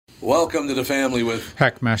Welcome to the family with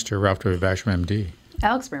Hackmaster Ralph W. Basham, MD.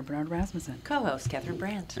 Alex Bernard Rasmussen. Co-host Catherine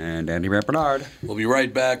Brandt. And Andy Bernard. We'll be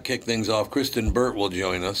right back. Kick things off. Kristen Burt will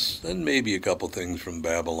join us, and maybe a couple things from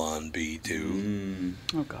Babylon B, too.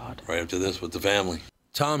 Oh, God. Right after this with the family.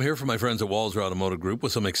 Tom here from my friends at Walzer Automotive Group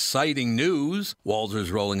with some exciting news.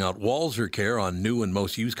 Walzer's rolling out Walzer Care on new and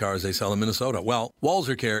most used cars they sell in Minnesota. Well,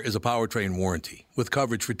 Walzer Care is a powertrain warranty with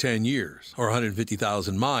coverage for 10 years or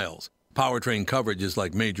 150,000 miles. Powertrain coverage is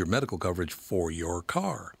like major medical coverage for your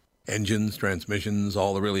car. Engines, transmissions,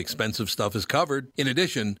 all the really expensive stuff is covered. In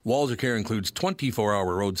addition, Walzer Care includes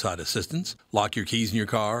 24-hour roadside assistance. Lock your keys in your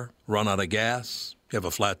car, run out of gas, you have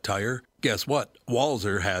a flat tire. Guess what?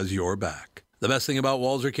 Walzer has your back. The best thing about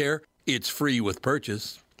Walzer Care? It's free with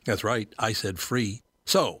purchase. That's right, I said free.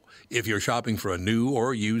 So, if you're shopping for a new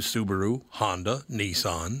or used Subaru, Honda,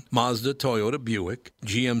 Nissan, Mazda, Toyota, Buick,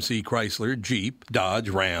 GMC, Chrysler, Jeep, Dodge,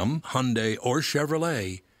 Ram, Hyundai, or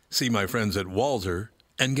Chevrolet, see my friends at Walzer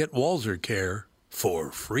and get Walzer Care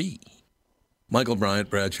for free. Michael Bryant,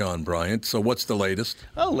 Bradshaw and Bryant. So what's the latest?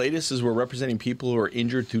 Well, the latest is we're representing people who are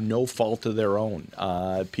injured through no fault of their own.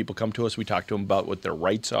 People come to us. We talk to them about what their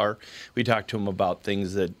rights are. We talk to them about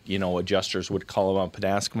things that, adjusters would call them up and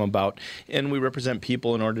ask them about. And we represent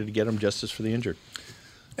people in order to get them justice for the injured.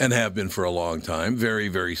 And have been for a long time. Very,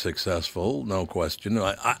 very successful, no question.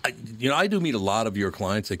 I do meet a lot of your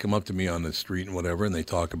clients. They come up to me on the street and whatever, and they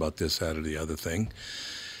talk about this, that, or the other thing.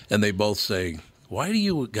 And they both say, why do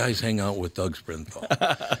you guys hang out with Doug Sprinthal?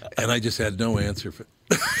 And I just had no answer for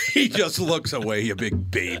it. He just looks away, you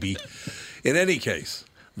big baby. In any case,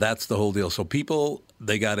 that's the whole deal. So people,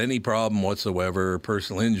 they got any problem whatsoever,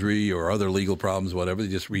 personal injury or other legal problems, whatever, they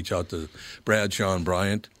just reach out to Bradshaw and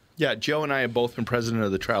Bryant. Yeah, Joe and I have both been president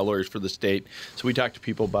of the trial lawyers for the state, so we talk to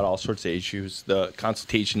people about all sorts of issues. The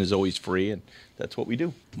consultation is always free, and that's what we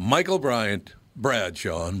do. Michael Bryant,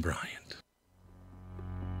 Bradshaw and Bryant.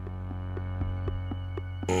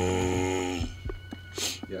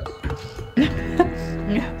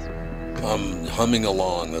 Yes. I'm humming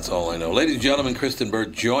along, that's all I know. Ladies and gentlemen, Kristen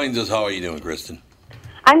Burt joins us. How are you doing, Kristen?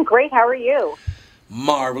 I'm great. How are you?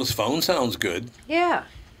 Marvelous. Phone sounds good. Yeah.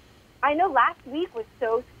 I know last week was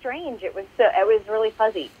so strange. It was really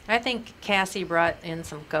fuzzy. I think Cassie brought in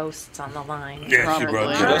some ghosts on the line. Yeah, she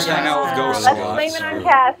brought She does hang out with ghosts a Let's lot. blame it on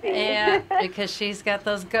Cassie. Yeah, because she's got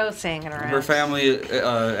those ghosts hanging around. Her family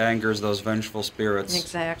angers those vengeful spirits.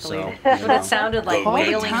 Exactly. So, That's what it sounded like, The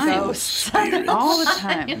wailing vengeful ghosts. spirits. All the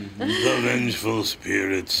time. The vengeful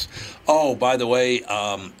spirits. Oh, by the way,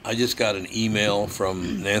 I just got an email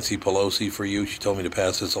from Nancy Pelosi for you. She told me to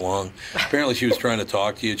pass this along. Apparently she was trying to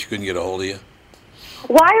talk to you. She couldn't get a hold of you.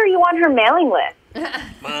 Why are you on her mailing list?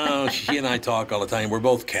 Oh, she and I talk all the time. We're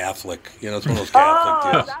both Catholic. It's one of those Oh, Catholic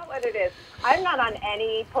is deals. that what it is? I'm not on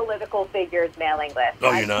any political figure's mailing list.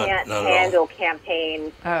 Oh, you're not? I can't Not at all. handle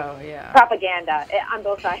campaign Oh, yeah. propaganda on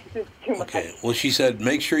both sides. It's too much. Okay. Well, she said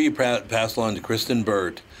make sure you pass along to Kristen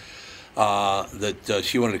Burt that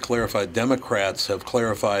she wanted to clarify. Democrats have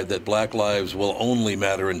clarified that black lives will only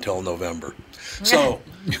matter until November. So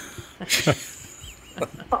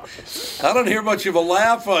I don't hear much of a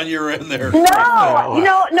laugh on your end there. No.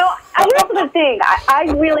 Here's the thing.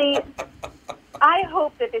 I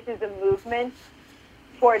hope that this is a movement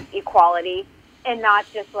towards equality and not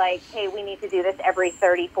just like, hey, we need to do this every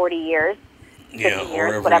 30, 40 years, 50 Yeah,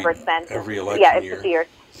 years, or whatever it's been. every election Yeah, it's year. 50 years.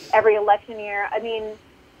 Every election year. I mean,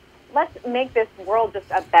 let's make this world just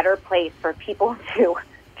a better place for people to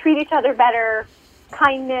treat each other better,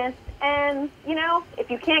 kindness, and, if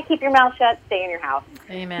you can't keep your mouth shut, stay in your house.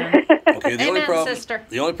 Amen. Okay, Amen, sister.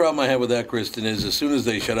 The only problem I have with that, Kristen, is as soon as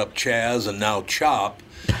they shut up Chaz and now Chop,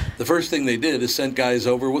 the first thing they did is sent guys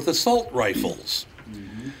over with assault rifles.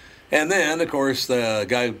 And then, of course, the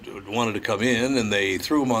guy wanted to come in, and they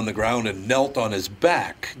threw him on the ground and knelt on his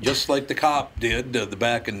back, just like the cop did the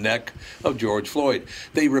back and neck of George Floyd.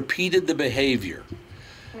 They repeated the behavior.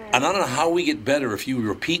 And I don't know how we get better if you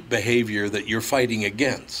repeat behavior that you're fighting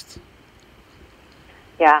against.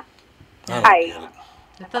 Yeah. I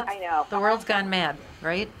I know. The world's gone mad,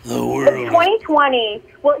 right? The world. 2020,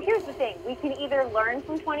 well, here's the thing. We can either learn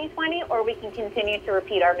from 2020 or we can continue to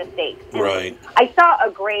repeat our mistakes. And Right. I saw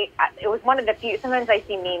it was one of the few, sometimes I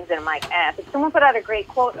see memes and I'm like, but someone put out a great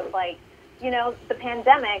quote of like, the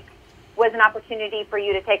pandemic was an opportunity for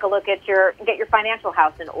you to take a look at get your financial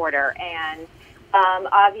house in order. And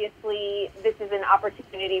obviously, this is an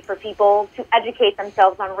opportunity for people to educate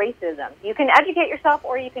themselves on racism. You can educate yourself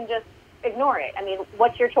or you can just ignore it. I mean,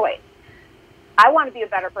 what's your choice? I want to be a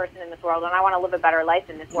better person in this world, and I want to live a better life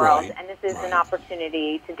in this world, Right, and this is right. an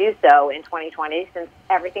opportunity to do so in 2020 since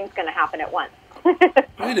everything's going to happen at once.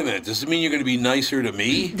 Wait a minute. Does it mean you're going to be nicer to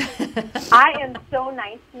me? I am so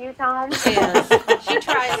nice to you, Tom. She is. She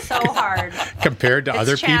tries so hard. Compared to It's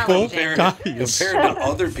other people, challenging. Compared to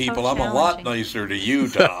other people, I'm a lot challenging. nicer to you,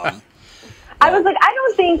 Tom. I was like,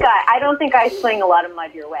 I don't think I sling a lot of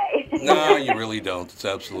mud your way. No, you really don't. It's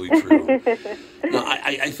absolutely true. No,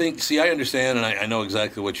 I think, see, I understand, and I know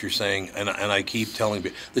exactly what you're saying, and I keep telling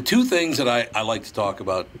people. The two things that I like to talk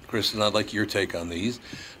about, Kristen, I'd like your take on these.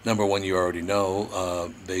 Number one, you already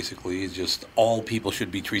know, basically, is just all people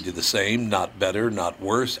should be treated the same, not better, not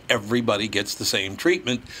worse. Everybody gets the same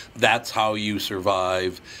treatment. That's how you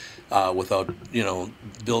survive. Without,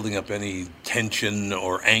 building up any tension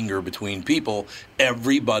or anger between people,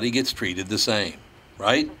 everybody gets treated the same,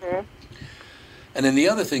 right? Mm-hmm. And then the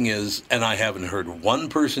other thing is, and I haven't heard one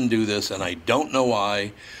person do this, and I don't know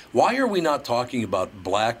why are we not talking about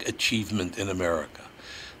black achievement in America?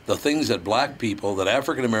 The things that black people, that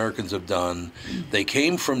African Americans have done, they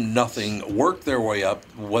came from nothing, worked their way up,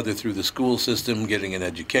 whether through the school system, getting an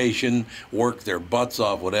education, worked their butts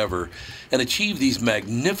off, whatever, and achieved these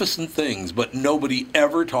magnificent things, but nobody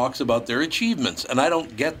ever talks about their achievements, and I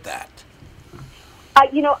don't get that.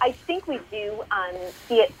 I think we do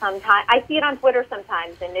see it sometimes. I see it on Twitter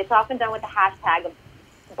sometimes, and it's often done with the hashtag of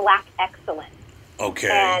Black Excellence. Okay.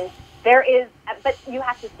 And there is, but you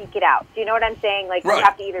have to seek it out. Do you know what I'm saying? Like, right. You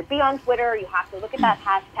have to either be on Twitter, or you have to look at that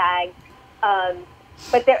hashtag.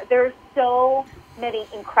 But there's so many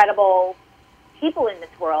incredible people in this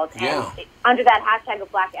world. And yeah. Under that hashtag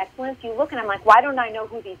of Black Excellence, you look and I'm like, why don't I know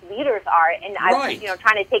who these leaders are? And right. I'm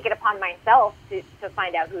trying to take it upon myself to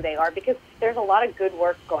find out who they are, because there's a lot of good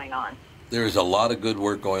work going on. There's a lot of good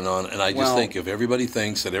work going on, and I just think if everybody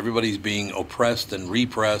thinks that everybody's being oppressed and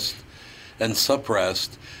repressed and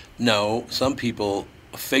suppressed, no, some people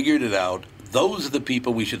figured it out. Those are the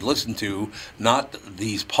people we should listen to, not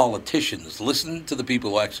these politicians. Listen to the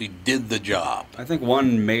people who actually did the job. I think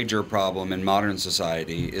one major problem in modern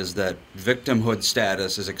society is that victimhood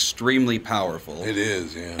status is extremely powerful. It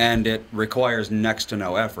is, yeah. And it requires next to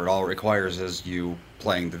no effort. All it requires is you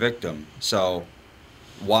playing the victim. So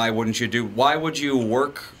why would you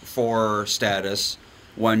work for status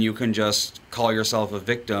when you can just call yourself a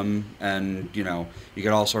victim and, you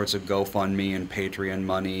get all sorts of GoFundMe and Patreon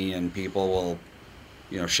money, and people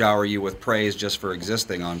will, shower you with praise just for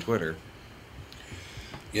existing on Twitter.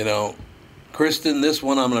 Kristen, this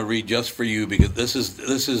one I'm going to read just for you, because this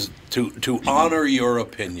is to honor your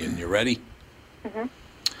opinion. You ready? Mm-hmm.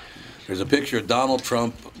 There's a picture of Donald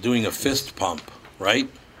Trump doing a fist pump, right?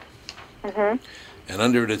 Mm-hmm. And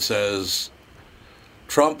under it says,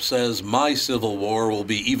 Trump says my Civil War will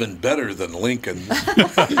be even better than Lincoln's.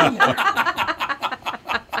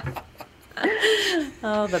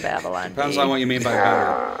 Oh, the Babylon Depends Bee. on what you mean by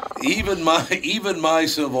better. Even my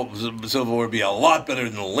Civil War would be a lot better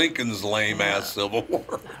than Lincoln's lame-ass Civil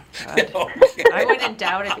War. I wouldn't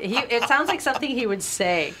doubt it. It sounds like something he would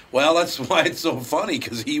say. Well, that's why it's so funny,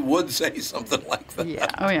 because he would say something like that. Yeah.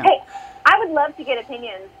 Oh, yeah. Hey, I would love to get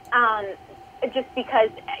opinions, just because,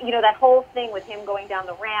 that whole thing with him going down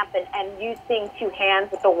the ramp and using two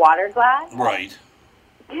hands with the water glass. Right.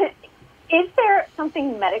 Is there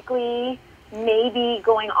something medically maybe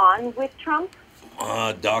going on with Trump?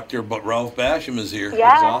 Dr. Ralph Basham is here.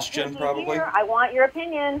 Yes, Exhaustion, he's probably? here. I want your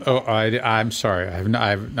opinion. Oh, I'm sorry.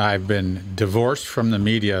 I've been divorced from the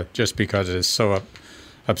media just because it is so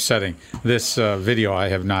upsetting. This video I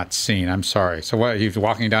have not seen. I'm sorry. So what? He was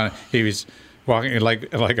walking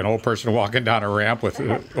like an old person walking down a ramp with.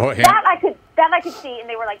 That I could see, and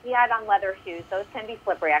they were like, he had on leather shoes. Those can be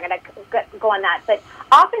slippery. I'm going to go on that. But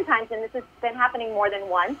oftentimes, and this has been happening more than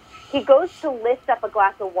once, he goes to lift up a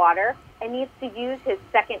glass of water and needs to use his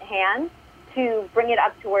second hand to bring it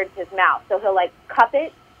up towards his mouth. So he'll cup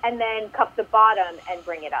it and then cup the bottom and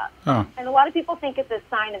bring it up. Oh. And a lot of people think it's a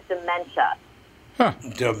sign of dementia. Huh.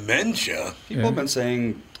 Dementia? People have been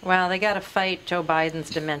saying... Well, they got to fight Joe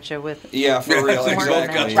Biden's dementia with... Yeah, for real, They both got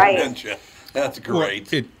exactly. Right. dementia. That's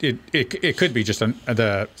great. Well, it could be just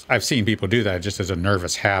I've seen people do that just as a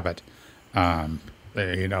nervous habit. That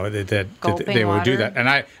they would do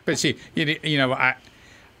that, but see,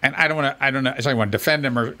 I don't want to defend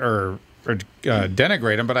him or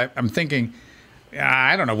denigrate him, but I'm thinking,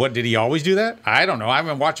 I don't know, did he always do that? I don't know. I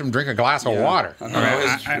haven't watched him drink a glass of water.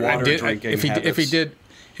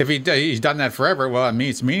 If he's done that forever, well, I mean,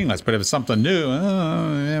 it's meaningless. But if it's something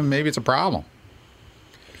new, maybe it's a problem.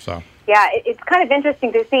 So. Yeah, it's kind of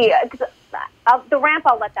interesting to see. The ramp,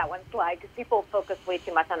 I'll let that one slide because people focus way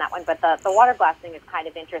too much on that one. But the water glass thing is kind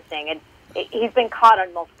of interesting. And he's been caught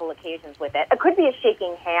on multiple occasions with it. It could be a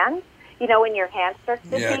shaking hand, when your hand starts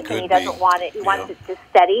to shake and he doesn't want it. He wants it to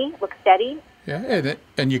look steady. Yeah,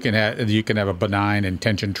 and you can have a benign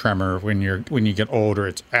intention tremor when you get older.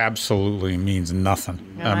 It absolutely means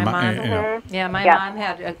nothing. Yeah, my mom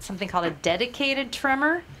had something called a dedicated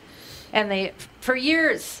tremor, and they for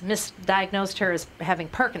years misdiagnosed her as having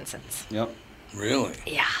Parkinson's. Yep. Really?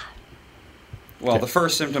 Yeah. Well, the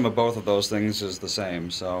first symptom of both of those things is the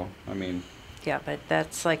same. So, I mean. Yeah, but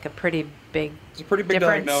that's like a pretty big. It's a pretty big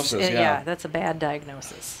difference. diagnosis. Yeah, that's a bad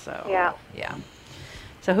diagnosis. So. Yeah. Yeah.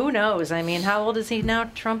 So who knows? I mean, how old is he now,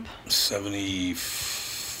 Trump?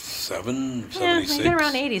 77, 76. Yeah, you get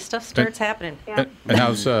around 80, stuff starts happening. Yeah. And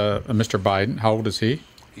how's Mr. Biden? How old is he?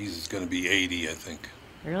 He's going to be 80, I think.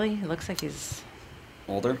 Really? It looks like he's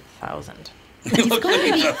Older? 1,000. He looks like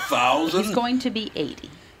he's 1,000. He's going to be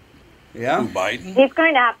 80. Yeah. Who, Biden? He's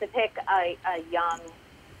going to have to pick a young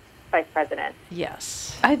vice president.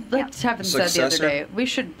 Yes. I'd like to have him said the other Successor? day, we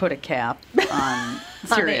should put a cap on, On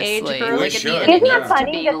the age seriously. group? Like, We should, it Isn't needs it to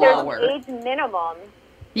funny be that there's lower. an age minimum,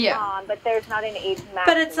 Yeah. but there's not an age maximum?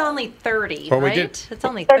 But it's only 30, Well, we right? did- It's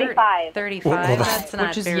only 35. 35. Well, That's not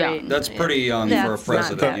which is very... young. That's pretty young for a That's not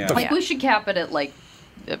president. bad. Yeah. Like, Yeah. we should cap it at, like,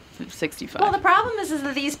 65. Well, the problem is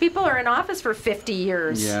that these people are in office for 50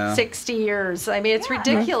 years, Yeah. 60 years. I mean, it's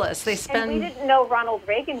ridiculous. They And we spend... didn't know Ronald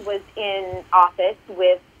Reagan was in office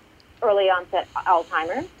with early onset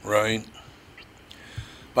Alzheimer's. Right.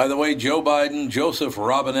 By the way, Joe Biden, Joseph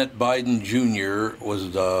Robinette Biden Jr., was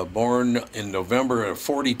born in November of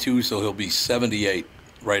 42, so he'll be 78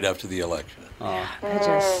 right after the election. I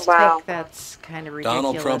just wow. think that's kind of ridiculous.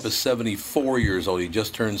 Donald Trump is 74 years old. He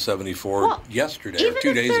just turned 74 Well, yesterday even or 2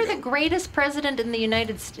 if days they're ago. the greatest president in the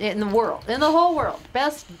in the world, in the whole world,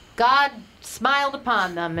 best God smiled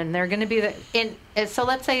upon them, and they're going to be so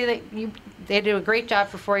let's say that they do a great job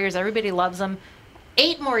for 4 years. Everybody loves them.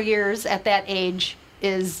 8 more years at that age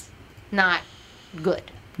is not good.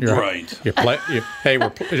 You're Right.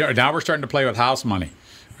 Now we're starting to play with house money.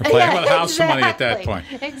 We're playing with house money at that point.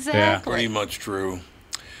 Exactly. Pretty much true.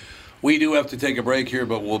 We do have to take a break here,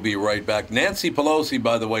 but we'll be right back. Nancy Pelosi,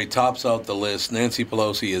 by the way, tops out the list. Nancy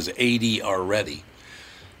Pelosi is 80 already.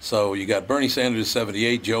 So you got Bernie Sanders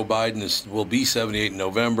 78, Joe Biden will be 78 in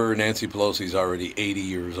November. Nancy Pelosi's already 80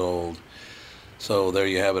 years old. So there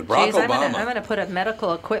you have it. Barack Jeez, Obama. I'm going to put a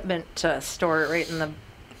medical equipment store right in the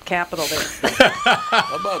Capitol there.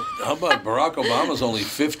 How about Barack Obama's only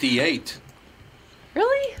 58?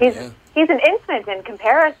 Really? He's an infant in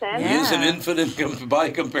comparison. He is an infant by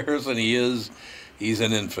comparison. He's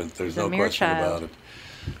an infant. There's a no mere question child. about it.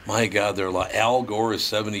 My God, Al Gore is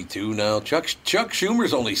 72 now. Chuck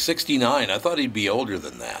Schumer's only 69. I thought he'd be older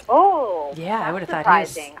than that. Oh, Yeah, I that's would have thought he was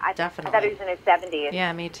surprising. I definitely. thought he was in his 70s.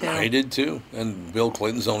 Yeah, me too. I did too. And Bill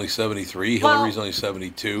Clinton's only 73. Well- Hillary's only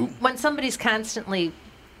 72. When somebody's constantly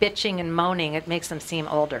bitching and moaning, it makes them seem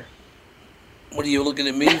older. What are you looking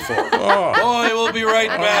at me for? Boy, we'll be right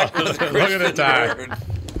back. With Look at the time. Bird.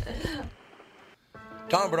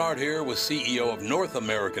 Tom Bernard here with CEO of North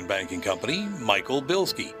American Banking Company, Michael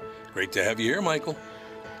Bilski. Great to have you here, Michael.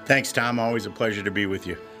 Thanks, Tom. Always a pleasure to be with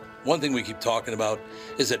you. One thing we keep talking about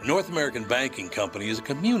is that North American Banking Company is a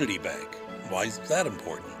community bank. Why is that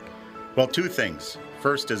important? Well, 2 things.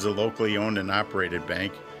 First, as a locally owned and operated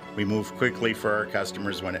bank, we move quickly for our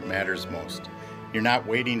customers when it matters most. You're not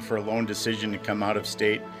waiting for a loan decision to come out of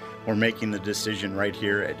state. We're making the decision right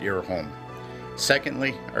here at your home.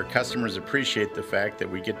 Secondly, our customers appreciate the fact that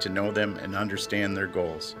we get to know them and understand their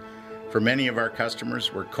goals. For many of our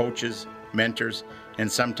customers, we're coaches, mentors,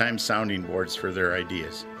 and sometimes sounding boards for their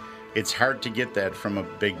ideas. It's hard to get that from a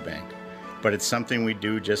big bank, but it's something we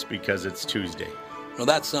do just because it's Tuesday. Well,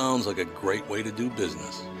 that sounds like a great way to do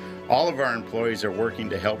business. All of our employees are working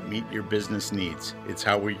to help meet your business needs. It's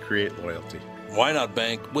how we create loyalty. Why not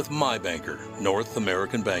bank with my banker, North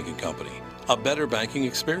American Banking Company? A better banking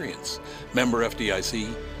experience. Member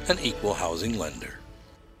FDIC, an equal housing lender.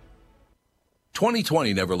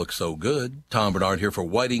 2020 never looked so good. Tom Bernard here for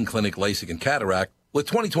Whiting Clinic LASIK and Cataract. With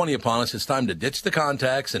 2020 upon us, it's time to ditch the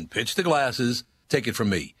contacts and pitch the glasses. Take it from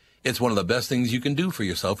me. It's one of the best things you can do for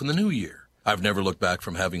yourself in the new year. I've never looked back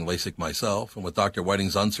from having LASIK myself, and with Dr.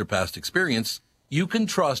 Whiting's unsurpassed experience, you can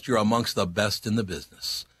trust you're amongst the best in the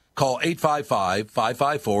business. Call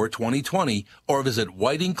 855-554-2020 or visit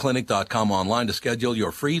whitingclinic.com online to schedule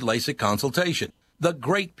your free LASIK consultation. The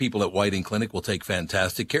great people at Whiting Clinic will take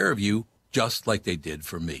fantastic care of you, just like they did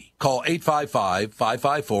for me. Call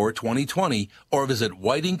 855-554-2020 or visit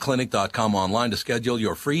whitingclinic.com online to schedule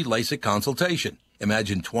your free LASIK consultation.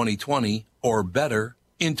 Imagine 2020 or better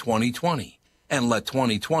in 2020. And let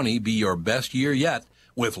 2020 be your best year yet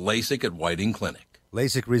with LASIK at Whiting Clinic.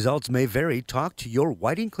 LASIK results may vary. Talk to your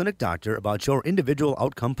Whiting Clinic doctor about your individual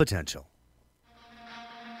outcome potential.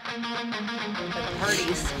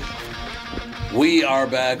 Parties. We are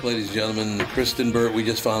back, ladies and gentlemen. Kristen Burt, we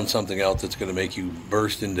just found something else that's going to make you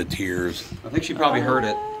burst into tears. I think she probably heard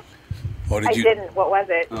it. What did I you? didn't. What was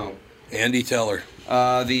it? Oh. Andy, tell her.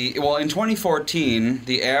 In 2014,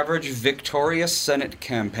 the average victorious Senate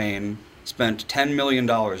campaign spent $10 million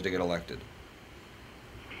to get elected.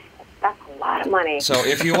 That's a lot of money. So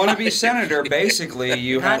if you want to be senator, basically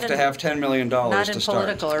you have to have $10 million Not to in start.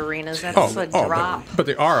 political arenas. That's a drop. But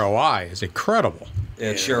the ROI is incredible.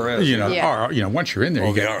 It sure is. You know, once you're in there,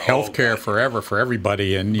 you get health care forever for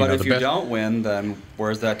everybody, and but if you don't win, then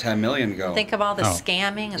where's that $10 million go? Think of all the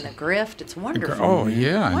scamming and the grift. It's wonderful. Oh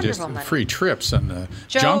yeah, and Wonderful just money. free trips and the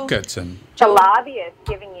junkets and. The lobbyists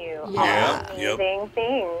giving you amazing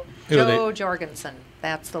things. Joe Jorgensen.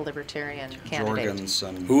 That's the Libertarian candidate.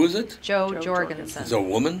 Jorgensen. Who is it? Joe Jorgensen. It's a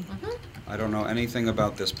woman? Mm-hmm. I don't know anything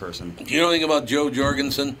about this person. Do you know anything about Joe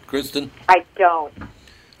Jorgensen, Kristen? I don't.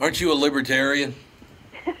 Aren't you a libertarian?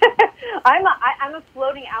 I'm a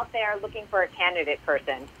floating out there looking for a candidate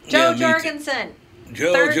person. Joe Jorgensen.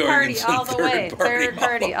 Joe Third Jorgensen. party all the way. Third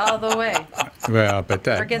party all the way. Well, but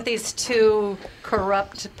that Forget these two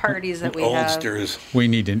corrupt parties that we have. Oldsters. we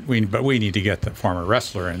need to get the former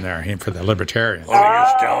wrestler in there for the libertarian. Let me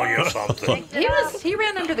just tell you something. He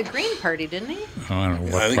ran under the Green Party, didn't he? I don't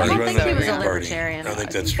know what I think party. he's running he the was a Green Party. libertarian. I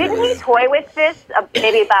think that's true. Didn't he toy with this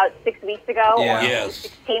maybe about 6 weeks ago? Yeah. Or Yes.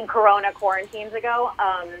 16 Corona quarantines ago?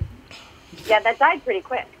 Yeah, that died pretty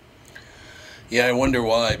quick. Yeah, I wonder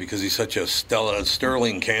why. Because he's such a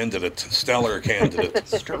sterling candidate. Stellar candidate.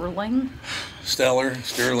 Sterling?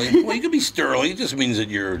 Sterling. Well, you could be sterling. It just means that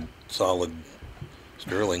you're solid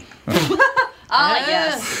sterling.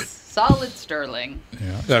 Yes. Solid sterling.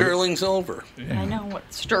 Yeah, Sterling silver. I know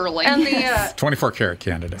what sterling And is. the 24 karat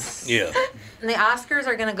candidate. Yeah. and the Oscars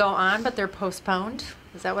are going to go on, but they're postponed.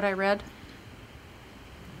 Is that what I read?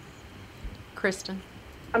 Kristen,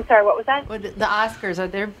 I'm sorry, what was that? the Oscars are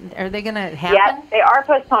they going to Yes, happen? they are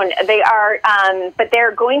postponed. They are, but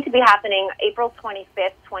they're going to be happening April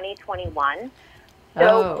 25th, 2021.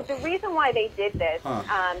 So the reason why they did this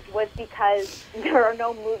was because there are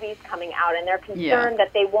no movies coming out, and they're concerned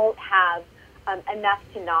that they won't have enough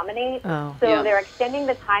to nominate. Oh. So they're extending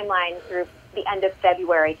the timeline through the end of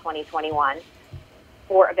February 2021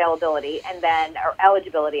 for availability, and then or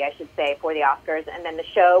eligibility, I should say, for the Oscars. And then the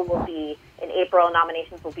show will be in April.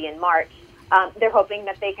 Nominations will be in March. They're hoping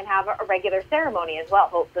that they can have a regular ceremony as well,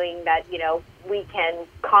 hoping that we can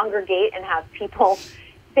congregate and have people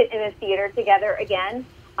sit in a theater together again.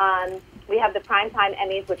 We have the Primetime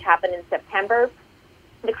Emmys, which happen in September.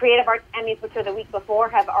 The Creative Arts Emmys, which are the week before,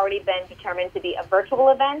 have already been determined to be a virtual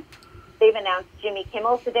event. They've announced Jimmy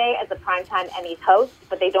Kimmel today as the Primetime Emmys host,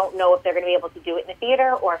 but they don't know if they're going to be able to do it in a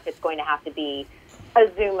theater or if it's going to have to be a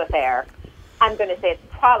Zoom affair. I'm going to say it's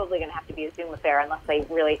probably going to have to be a Zoom affair unless they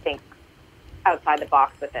really think outside the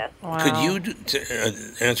box with this. Wow. Could you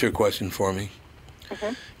answer a question for me?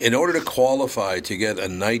 Mm-hmm. In order to qualify to get a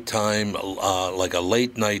nighttime, like a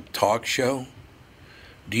late night talk show,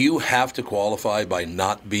 do you have to qualify by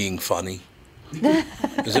not being funny?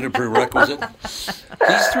 Is it a prerequisite?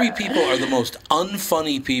 These three people are the most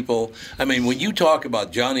unfunny people. I mean, when you talk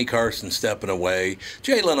about Johnny Carson stepping away,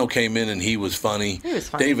 Jay Leno came in and he was funny. He was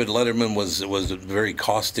funny. David Letterman was very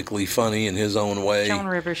caustically funny in his own way. Joan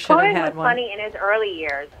Rivers should have Conan had was one. funny in his early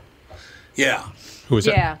years. Yeah. Who was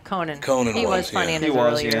that? Yeah, Conan. Conan he was, was funny yeah. in He his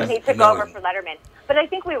was, early yeah. years. He took No. over for Letterman. But I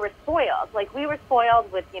think we were spoiled. Like, we were spoiled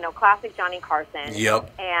with, classic Johnny Carson. Yep.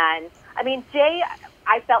 And, I mean, Jay,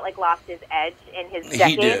 I felt like lost his edge in his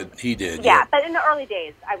decade. He did. Yeah, but in the early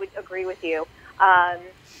days, I would agree with you.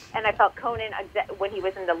 And I felt Conan, when he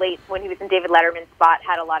was in David Letterman's spot,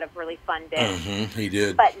 had a lot of really fun bits. Mm-hmm, he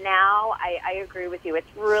did. But now, I agree with you. It's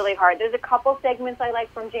really hard. There's a couple segments I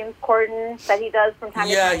like from James Corden that he does from time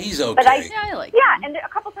to time. Yeah, he's okay. But I like yeah, and a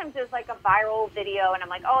couple times there's like a viral video, and I'm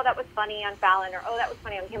like, oh, that was funny on Fallon, or oh, that was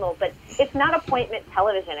funny on Kimmel. But it's not appointment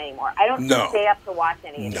television anymore. I don't stay up to watch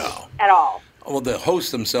any of it at all. Well, the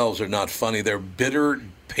hosts themselves are not funny. They're bitter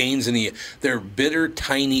pains in the. They're bitter,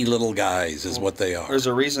 tiny little guys, is what they are. There's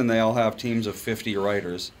a reason they all have teams of 50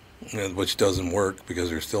 writers. Which doesn't work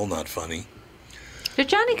because they're still not funny. Did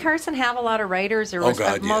Johnny Carson have a lot of writers, or was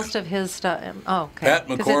God, most of his stuff? Oh, okay. Pat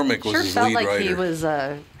McCormick was sure his felt lead like writer. he was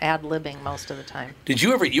ad-libbing most of the time. Did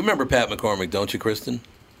you ever? You remember Pat McCormick, don't you, Kristen?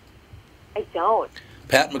 I don't.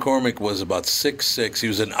 Pat McCormick was about 6'6". He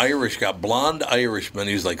was an Irish guy, blonde Irishman.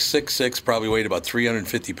 He was like 6'6", probably weighed about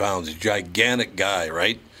 350 pounds. A gigantic guy,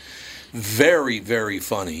 right? Very, very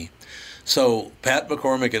funny. So Pat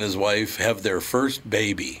McCormick and his wife have their first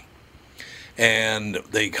baby. And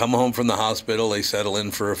they come home from the hospital. They settle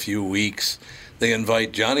in for a few weeks. They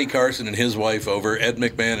invite Johnny Carson and his wife over, Ed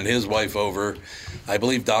McMahon and his wife over. I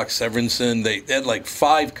believe Doc Severinsen. They had like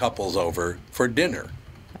 5 couples over for dinner.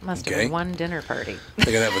 It must have been one dinner party.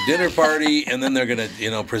 They're going to have a dinner party, and then they're going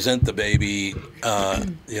to, present the baby, after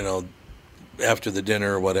the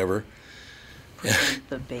dinner or whatever.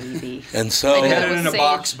 The baby. And so they had it in a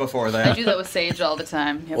box before that. I do that with Sage all the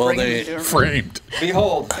time. Yeah, well, they framed.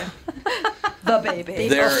 Behold, the baby.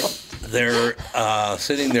 They're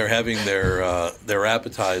sitting there having their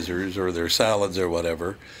appetizers or their salads or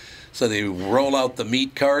whatever. So they roll out the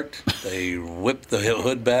meat cart, they whip the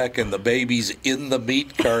hood back, and the baby's in the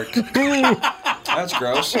meat cart. That's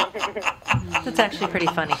gross. That's actually pretty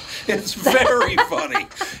funny. It's very funny.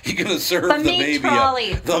 You're going to serve the baby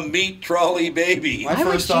trolley. The meat trolley baby. My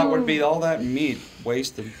first thought would be all that meat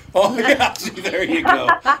wasted. Oh, yeah. See, there you go.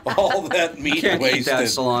 All that meat Can't wasted. eat that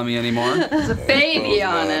salami anymore. There's a baby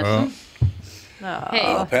on it.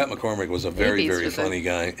 Oh. Pat McCormick was a very, Babies very was funny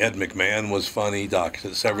guy. Ed McMahon was funny. Doc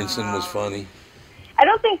Severinsen was funny. I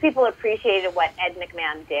don't think people appreciated what Ed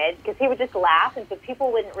McMahon did because he would just laugh, and so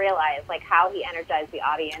people wouldn't realize like how he energized the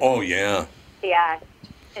audience. Oh, yeah. Yeah,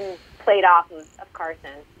 and played off of Carson.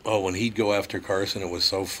 Oh, when he'd go after Carson, it was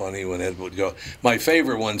so funny when Ed would go. My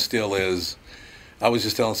favorite one still is, I was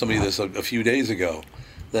just telling somebody this a few days ago,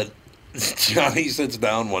 that Johnny sits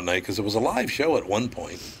down one night, because it was a live show at one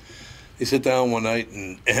point. He sit down one night,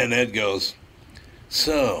 and Ed goes,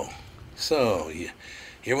 So,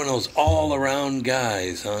 you're one of those all-around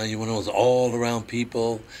guys, huh? You're one of those all-around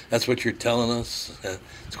people? That's what you're telling us?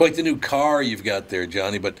 It's quite the new car you've got there,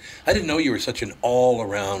 Johnny, but I didn't know you were such an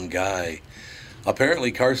all-around guy.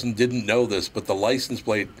 Apparently, Carson didn't know this, but the license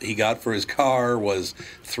plate he got for his car was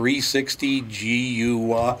 360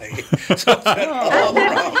 GUY. So it's an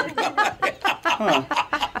all-around guy.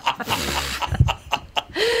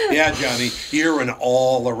 Yeah, Johnny, you're an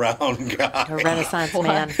all-around guy. A Renaissance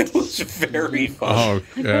man. It was very funny. Oh,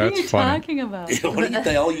 yeah, What are that's you funny. talking about? What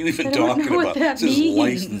the hell are you even I don't talking know what about? that It's his means.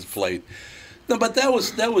 license plate. No, but that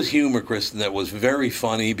was humor, Kristen. That was very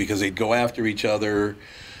funny because they'd go after each other.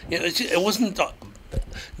 It wasn't.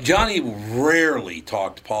 Johnny rarely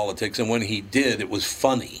talked politics, and when he did, it was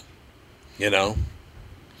funny. Yeah,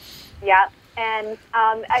 and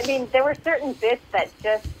there were certain bits that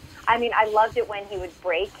just. I loved it when he would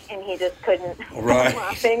break and he just couldn't stop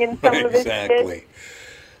laughing in some of his bits.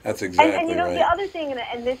 That's exactly and right. The other thing,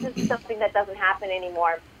 and this is something that doesn't happen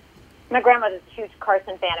anymore. My grandmother's a huge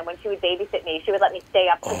Carson fan, and when she would babysit me, she would let me stay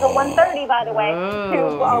up until 1:30. By the way,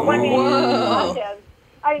 to one meeting.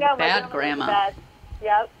 I know, Bad my grandma. was the best.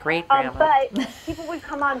 Yep. Great grandma. But people would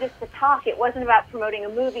come on just to talk. It wasn't about promoting a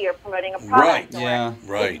movie or promoting a product.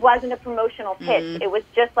 Right. It wasn't a promotional pitch. It was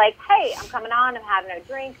just like, hey, I'm coming on, I'm having a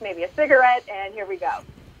drink, maybe a cigarette, and here we go.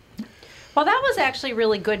 Well, that was actually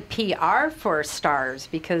really good PR for stars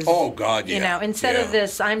because, oh, God, yeah. Instead of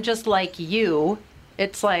this, I'm just like you,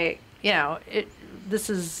 it's like, this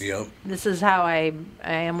is how I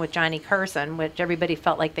am with Johnny Carson, which everybody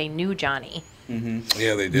felt like they knew Johnny. Mm-hmm.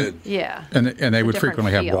 Yeah, they did. Yeah. And they would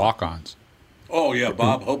frequently have walk-ons. Oh, yeah,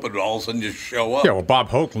 Bob Hope would all of a sudden just show up. Yeah, well, Bob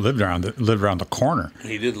Hope lived around the corner.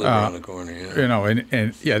 He did live around the corner, yeah.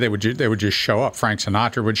 And they would just show up. Frank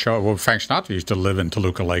Sinatra would show up. Well, Frank Sinatra used to live in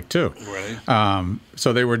Toluca Lake too. Right.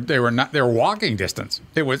 So they were walking distance.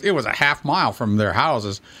 It was a half mile from their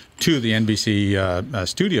houses to the NBC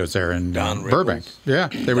studios there in Burbank. Yeah,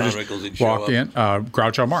 they would just walk in.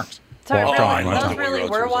 Groucho Marx. So those really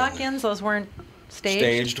were Roach walk-ins? Those weren't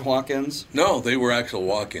staged walk-ins? No, they were actual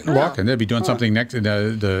walk-ins. Walk-in. They'd be doing something next to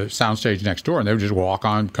the soundstage next door, and they would just walk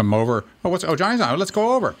on, come over. Johnny's on. Let's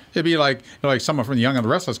go over. It'd be like someone from The Young and the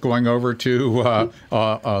Restless going over to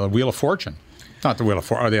Wheel of Fortune. Not the Wheel of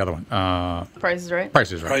Fortune, or the other one. Price is Right.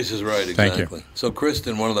 Price is Right. Price is Right, exactly. Thank you. So,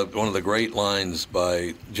 Kristen, one of the great lines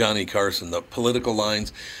by Johnny Carson, the political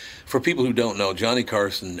lines. For people who don't know, Johnny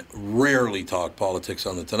Carson rarely talked politics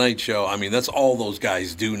on The Tonight Show. I mean, that's all those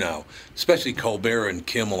guys do now. Especially Colbert and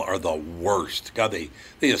Kimmel are the worst. God, they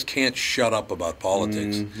just can't shut up about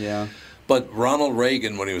politics. Yeah. But Ronald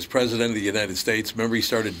Reagan, when he was president of the United States, remember he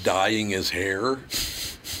started dyeing his hair?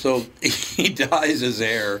 So he dyes his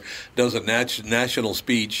hair, does a national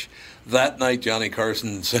speech. That night, Johnny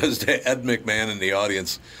Carson says to Ed McMahon in the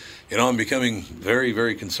audience, I'm becoming very,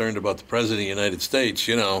 very concerned about the President of the United States.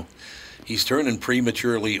 He's turning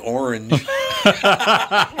prematurely orange.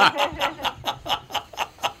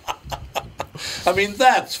 I mean,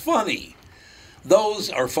 that's funny. Those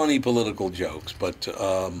are funny political jokes. But,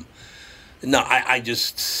 no, I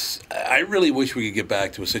really wish we could get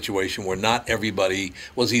back to a situation where not everybody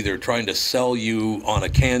was either trying to sell you on a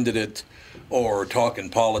candidate or talking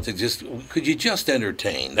politics. Just could you just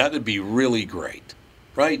entertain? That would be really great,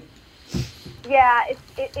 right? Yeah,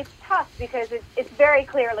 it's tough because it's very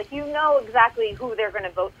clear. Like, you know exactly who they're going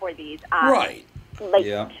to vote for these right.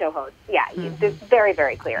 show hosts. Yeah, it's very,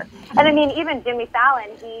 very clear. And I mean, even Jimmy Fallon,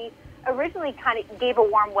 he originally kind of gave a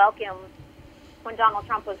warm welcome when Donald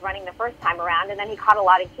Trump was running the first time around, and then he caught a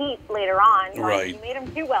lot of heat later on. Right. You made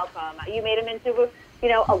him too welcome. You made him into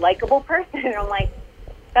a likable person. And I'm like,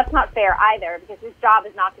 that's not fair either, because his job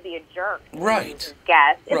is not to be a jerk. Right. His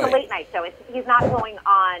guest. It's right. a late night show. He's not going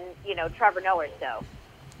on, Trevor Noah's show.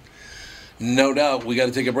 No doubt. We got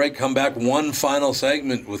to take a break. Come back. One final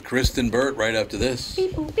segment with Kristen Burt right after this.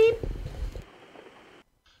 Beep, boop, beep.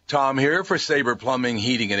 Tom here for Sabre Plumbing,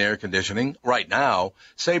 Heating, and Air Conditioning. Right now,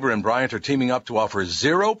 Sabre and Bryant are teaming up to offer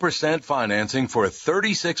 0% financing for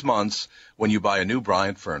 36 months when you buy a new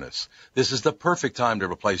Bryant furnace. This is the perfect time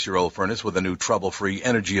to replace your old furnace with a new trouble-free,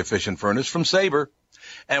 energy-efficient furnace from Sabre.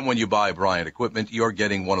 And when you buy Bryant equipment, you're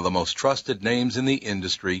getting one of the most trusted names in the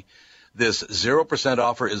industry. This 0%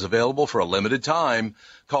 offer is available for a limited time.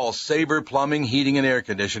 Call Sabre Plumbing, Heating, and Air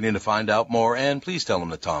Conditioning to find out more, and please tell them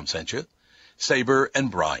that Tom sent you. Sabre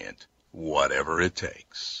and Bryant, whatever it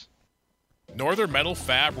takes. Northern Metal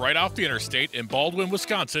Fab, right off the interstate in Baldwin,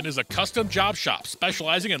 Wisconsin, is a custom job shop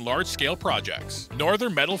specializing in large-scale projects.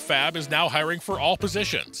 Northern Metal Fab is now hiring for all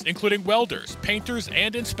positions, including welders, painters,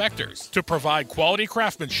 and inspectors, to provide quality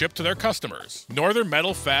craftsmanship to their customers. Northern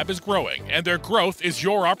Metal Fab is growing, and their growth is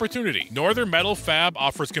your opportunity. Northern Metal Fab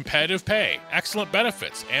offers competitive pay, excellent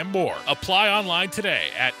benefits, and more. Apply online today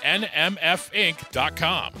at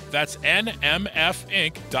nmfinc.com. That's nmfinc.com.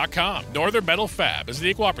 Northern Metal Fab is an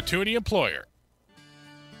equal opportunity employer.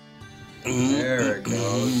 There it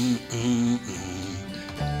goes.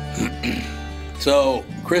 So,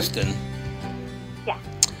 Kristen. Yeah.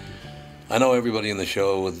 I know everybody in the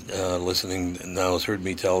show listening now has heard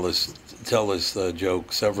me tell this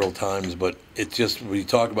joke several times, but it's just, we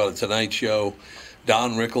talk about it Tonight Show.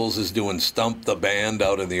 Don Rickles is doing Stump the Band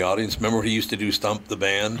out in the audience. Remember he used to do Stump the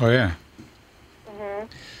Band? Oh, yeah. Mm-hmm.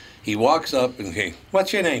 He walks up and, hey,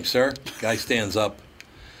 what's your name, sir? Guy stands up.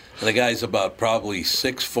 And the guy's about probably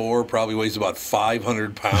 6'4", probably weighs about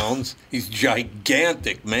 500 pounds. He's a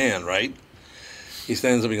gigantic man, right? He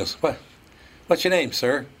stands up and he goes, what's your name,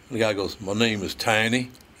 sir? And the guy goes, my name is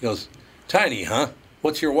Tiny. He goes, Tiny, huh?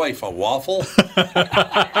 What's your wife, a waffle?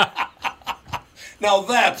 Now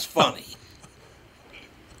that's funny.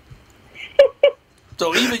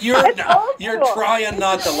 So even you're trying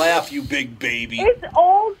not to laugh, you big baby. It's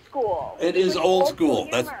old school. It is old school.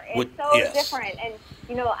 That's what, it's so different. And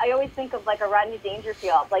I always think of like a Rodney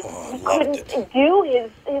Dangerfield. Like, he couldn't do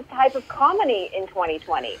his type of comedy in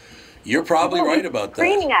 2020. You're probably right about that.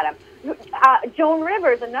 Screaming at him. Joan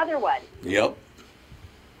Rivers, another one. Yep.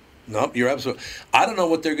 Nope, you're absolutely. I don't know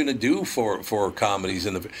what they're going to do for comedies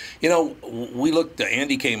in the. We looked.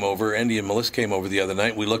 Andy and Melissa came over the other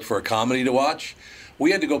night. We looked for a comedy to watch.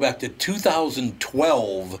 We had to go back to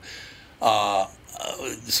 2012.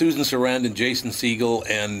 Susan Sarandon, Jason Segel,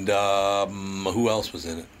 and who else was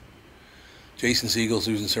in it? Jason Segel,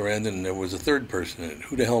 Susan Sarandon, and there was a third person in it.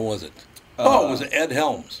 Who the hell was it? It was Ed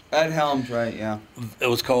Helms. Ed Helms, right, yeah. It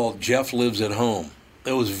was called Jeff Lives at Home.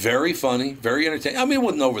 It was very funny, very entertaining. I mean, it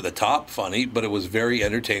wasn't over the top funny, but it was very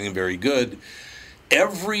entertaining, very good.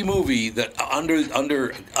 Every movie that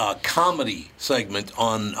under comedy segment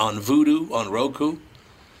on Vudu, on Roku,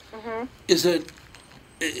 is a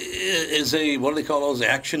what do they call those,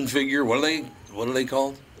 action figure? What are they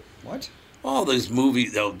called? What? All those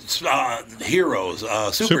movies, heroes,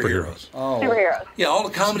 superheroes. Oh, superheroes. Yeah, all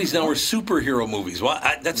the comedies now are superhero movies. Well,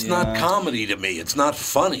 that's not comedy to me. It's not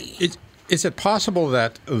funny. Is it possible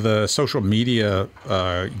that the social media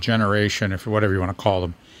generation, if whatever you want to call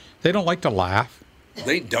them, they don't like to laugh?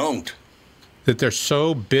 They don't. That they're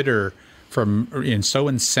so bitter and so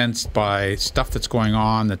incensed by stuff that's going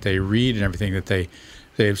on that they read and everything, that they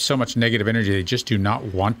have so much negative energy, they just do not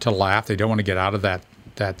want to laugh. They don't want to get out of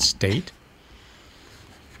that state.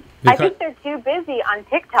 I think they're too busy on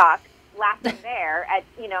TikTok laughing there at,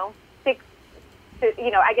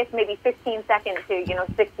 I guess maybe 15 second to,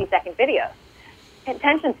 60-second videos.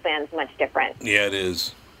 Attention span's much different. Yeah, it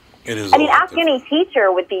is. It is. I mean, ask any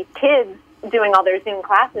teacher with these kids doing all their Zoom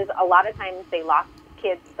classes. A lot of times they lost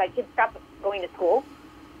kids. Like, kids stopped going to school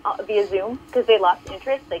via Zoom because they lost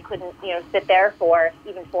interest. They couldn't, sit there for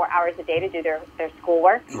even 4 hours a day to do their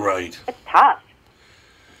schoolwork. Right. It's tough.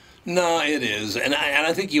 No, it is, and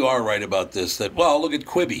I think you are right about this. That, well, look at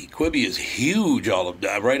Quibi. Quibi is huge,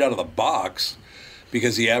 right out of the box,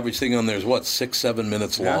 because the average thing on there is 6-7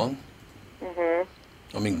 minutes long. Mm-hmm.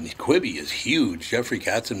 I mean, Quibi is huge. Jeffrey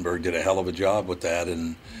Katzenberg did a hell of a job with that,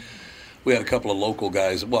 and we had a couple of local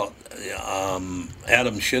guys. Well,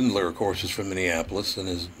 Adam Schindler, of course, is from Minneapolis, and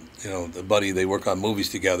his, the buddy, they work on movies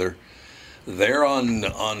together. They're on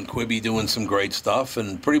Quibi doing some great stuff,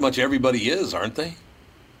 and pretty much everybody is, aren't they?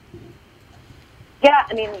 Yeah,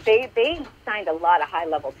 I mean, they signed a lot of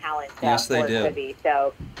high-level talent for did. Quibi,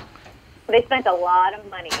 so they spent a lot of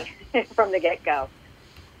money from the get-go.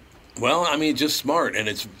 Well, I mean, just smart, and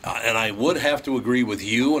I would have to agree with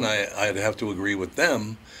you, and I'd have to agree with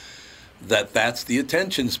them that's the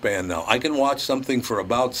attention span now. I can watch something for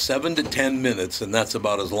about 7 to 10 minutes, and that's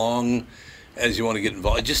about as long as you want to get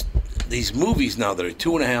involved. Just these movies now that are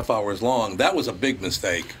 2.5 hours long, that was a big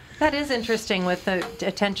mistake. That is interesting with the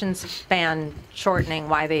attention span shortening,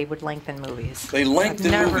 why they would lengthen movies. They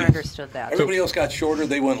lengthened I've never movies. understood that. Everybody else got shorter,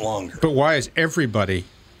 they went longer. But why is everybody's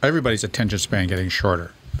attention span getting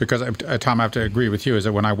shorter? Because, Tom, I have to agree with you, is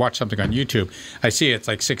that when I watch something on YouTube, I see it's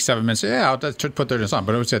like 6, 7 minutes. Yeah, I'll just put this on.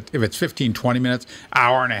 But if it's 15, 20 minutes,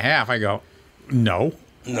 hour and a half, I go, no.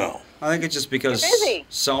 No. I think it's just because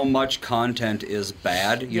so much content is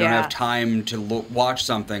bad. You don't have time to watch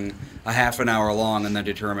something a half an hour long and then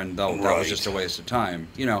determine, that was just a waste of time.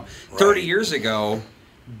 30 years ago,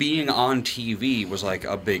 being on TV was like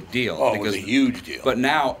a big deal. Oh, it was a huge deal. But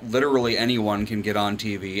now, literally anyone can get on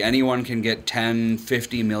TV. Anyone can get 10,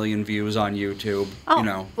 50 million views on YouTube.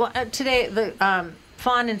 Oh, well, today the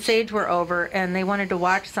Fawn and Sage were over, and they wanted to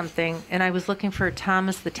watch something, and I was looking for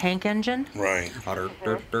Thomas the Tank Engine. Right.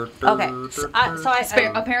 Okay. So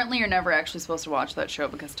I apparently you're never actually supposed to watch that show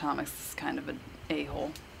because Thomas is kind of an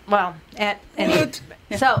a-hole. Well,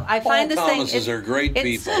 so I find this thing. Thomases are great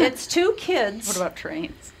people. It's two kids. What about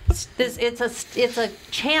trains? It's a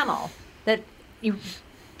channel that you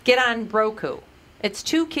get on Roku. It's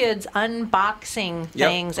two kids unboxing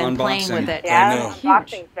things and playing with it. Yeah,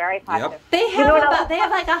 unboxing is very popular. Yep. They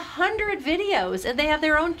have like 100 videos, and they have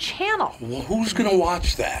their own channel. Well, who's going to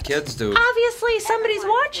watch that? Kids do. Obviously, somebody's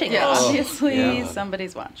watching it. Obviously,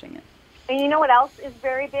 somebody's watching it. And you know what else is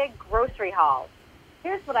very big? Grocery hauls.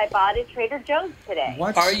 Here's what I bought at Trader Joe's today.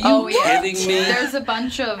 What? Are you kidding me? There's a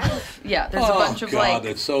bunch of God,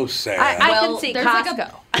 it's so sad. I can see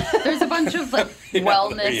Costco. There's a bunch of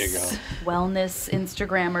wellness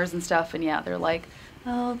Instagrammers and stuff, and they're like,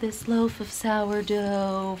 oh, this loaf of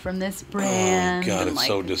sourdough from this brand. Oh, God, and it's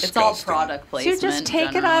so disgusting. It's all product placement. So you just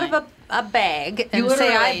take it out of a bag and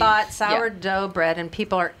say, I bought sourdough bread, and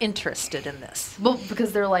people are interested in this. Well,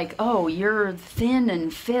 because they're like, oh, you're thin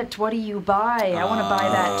and fit. What do you buy? I want to buy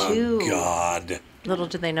that too. God. Little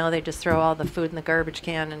do they know they just throw all the food in the garbage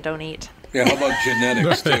can and don't eat. Yeah, how about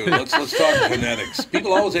genetics, too? Let's talk genetics.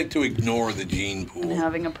 People always like to ignore the gene pool. And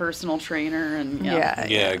having a personal trainer and Yeah,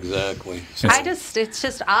 exactly. It's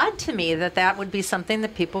just odd to me that would be something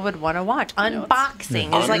that people would want to watch.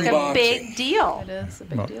 Unboxing is like a big deal. It is a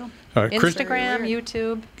big deal. Instagram,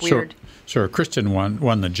 YouTube, weird. So Kristen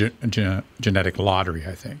won the genetic lottery,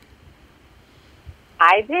 I think.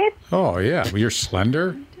 I did? Oh, yeah. Well, you're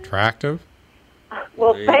slender, attractive.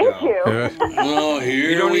 Well, thank you. Oh, here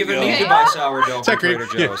you don't even need to buy sourdough from Trader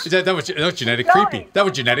Joe's. That was genetic creepy. That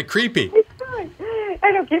was genetic creepy.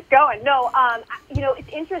 I know, keep going. No, it's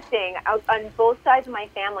interesting. On both sides of my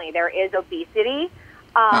family, there is obesity.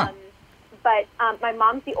 But my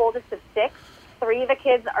mom's the oldest of 6. 3 of the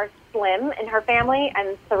kids are slim in her family,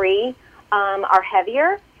 and 3 are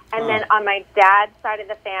heavier. And then on my dad's side of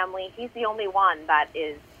the family, he's the only one that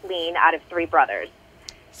is lean out of 3 brothers.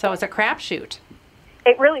 So it's a crapshoot.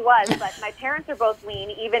 It really was, but my parents are both lean,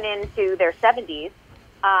 even into their 70s.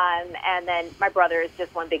 And then my brother is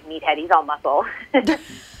just one big meathead. He's all muscle.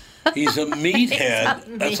 He's a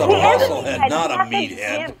meathead. That's a musclehead, not a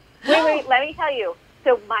meathead. Wait, let me tell you.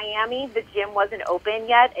 So Miami, the gym wasn't open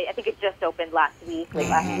yet. I think it just opened last week.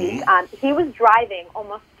 He was driving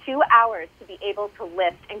almost 2 hours to be able to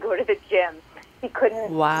lift and go to the gym. He couldn't.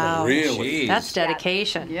 Wow. Really? Jeez. That's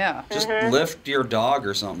dedication. Yeah. Just lift your dog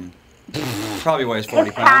or something. Probably weighs 40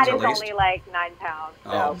 His pounds cat at is least. only like 9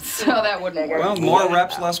 pounds. So that wouldn't work. Well, more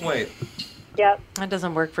reps, less weight. Yep. That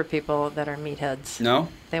doesn't work for people that are meatheads. No?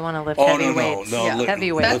 They want to lift heavy weights.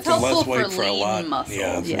 Heavy weights. That's helpful for lean muscle.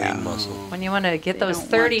 Yeah, lean muscle. When you want to get those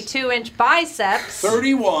 32-inch biceps.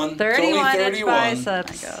 31. 31-inch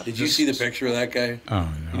biceps. Did you see the picture of that guy? Oh, no.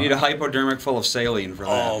 You need a hypodermic full of saline for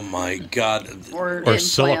that. Oh, my God. Or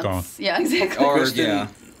silicone. Yeah, exactly. Or, Kristen,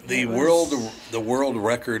 the world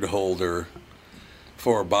record holder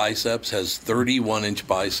for biceps has 31-inch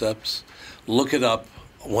biceps. Look it up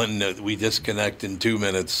when we disconnect in 2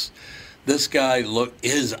 minutes. This guy,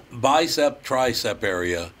 his tricep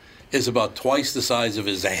area is about twice the size of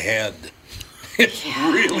his head. It's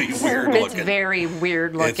really weird It's looking. very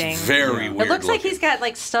weird looking. It's very weird. It looks like looking. he's got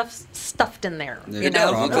like stuff stuffed in there. Yeah, You it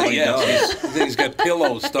know, does. Like, yeah, he's got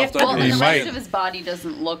pillows stuffed Well, under the his rest head. of his body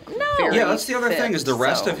doesn't look very Yeah, that's the other fit, thing is the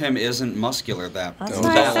rest so of him isn't muscular. That's Those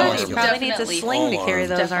why I all said are. he probably needs a Definitely sling to all carry are.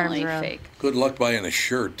 those definitely arms around. fake. Good luck buying a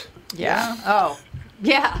shirt. Yeah. Oh.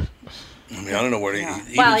 Yeah. I mean, I don't know where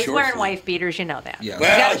he. Well, he's wearing wife beaters, you know that. Yeah. You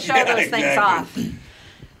got to show Well, those yeah, things exactly.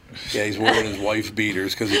 off. Yeah, he's wearing his wife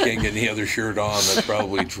beaters because he can't get any other shirt on. That's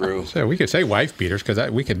probably true. So we could say wife beaters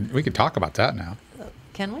because we could talk about that now.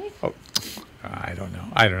 Can we? Oh, I don't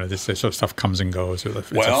know. This sort of stuff comes and goes.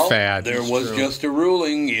 It's Well, a fad. there was just a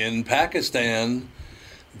ruling in Pakistan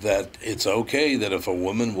that it's okay that if a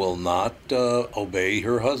woman will not obey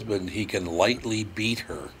her husband, he can lightly beat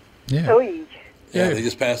her. Yeah. Oy. Yeah, they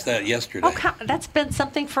just passed that yesterday. Oh, that's been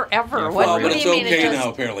something forever. Yeah, what, well, what but do it's you mean? okay it just...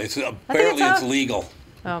 now. Apparently, it's it's legal.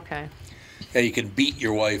 Okay. Yeah, you can beat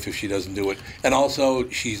your wife if she doesn't do it, and also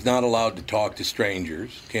she's not allowed to talk to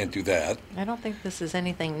strangers. Can't do that. I don't think this is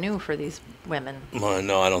anything new for these women. Well,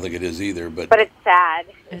 no, I don't think it is either. But But it's sad.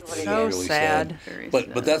 is It's what it so is. really sad. Very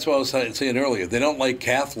But sad. that's what I was saying earlier. They don't like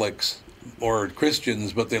Catholics or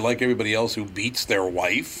Christians, but they like everybody else who beats their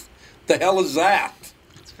wife. The hell is that?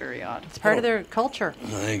 It's very odd. It's part of their culture.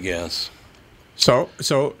 I guess. So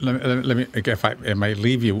let me if I might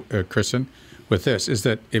leave you, Kristen, with this is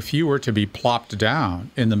that if you were to be plopped down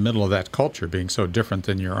in the middle of that culture, being so different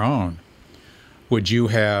than your own, would you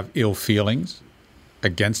have ill feelings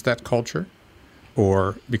against that culture,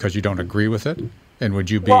 or because you don't agree with it, and would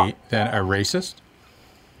you be then a racist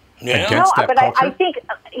Yeah. against No, that but culture? I think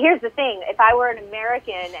here's the thing: if I were an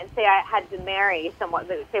American and say I had to marry someone,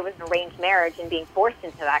 say it was an arranged marriage, and being forced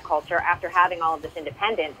into that culture after having all of this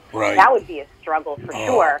independence, Right. that would be a struggle for Oh,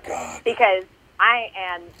 sure. God. Because I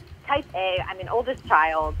am type A. I'm an oldest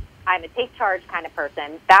child. I'm a take charge kind of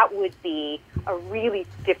person. That would be a really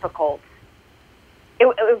difficult. It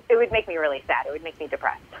would make me really sad. It would make me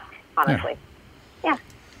depressed, honestly. Yeah.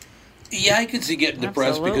 Yeah, I could see getting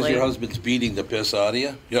depressed because Absolutely. your husband's beating the piss out of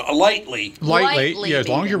you. Lightly. Lightly, yeah. As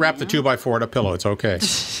long as you beating, wrap the 2x4 in a pillow, it's okay.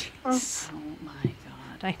 Oh my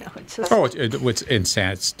God. I know. It's just. Oh, it's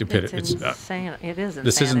insane. It's stupid. It's insane. It is insanity.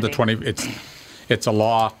 This isn't the 20. It's a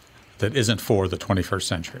law that isn't for the 21st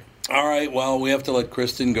century. All right, well, we have to let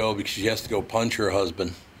Kristen go because she has to go punch her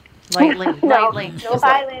husband. Lightly. Lightly. No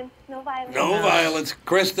violence. No violence. No violence.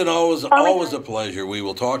 Kristen, always a pleasure. We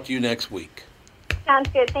will talk to you next week. Sounds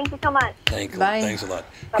good. Thank you so much. Bye. Thanks a lot.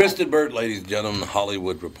 Kristen Burt, ladies and gentlemen,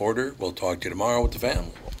 Hollywood reporter. We'll talk to you tomorrow with the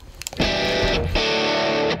family.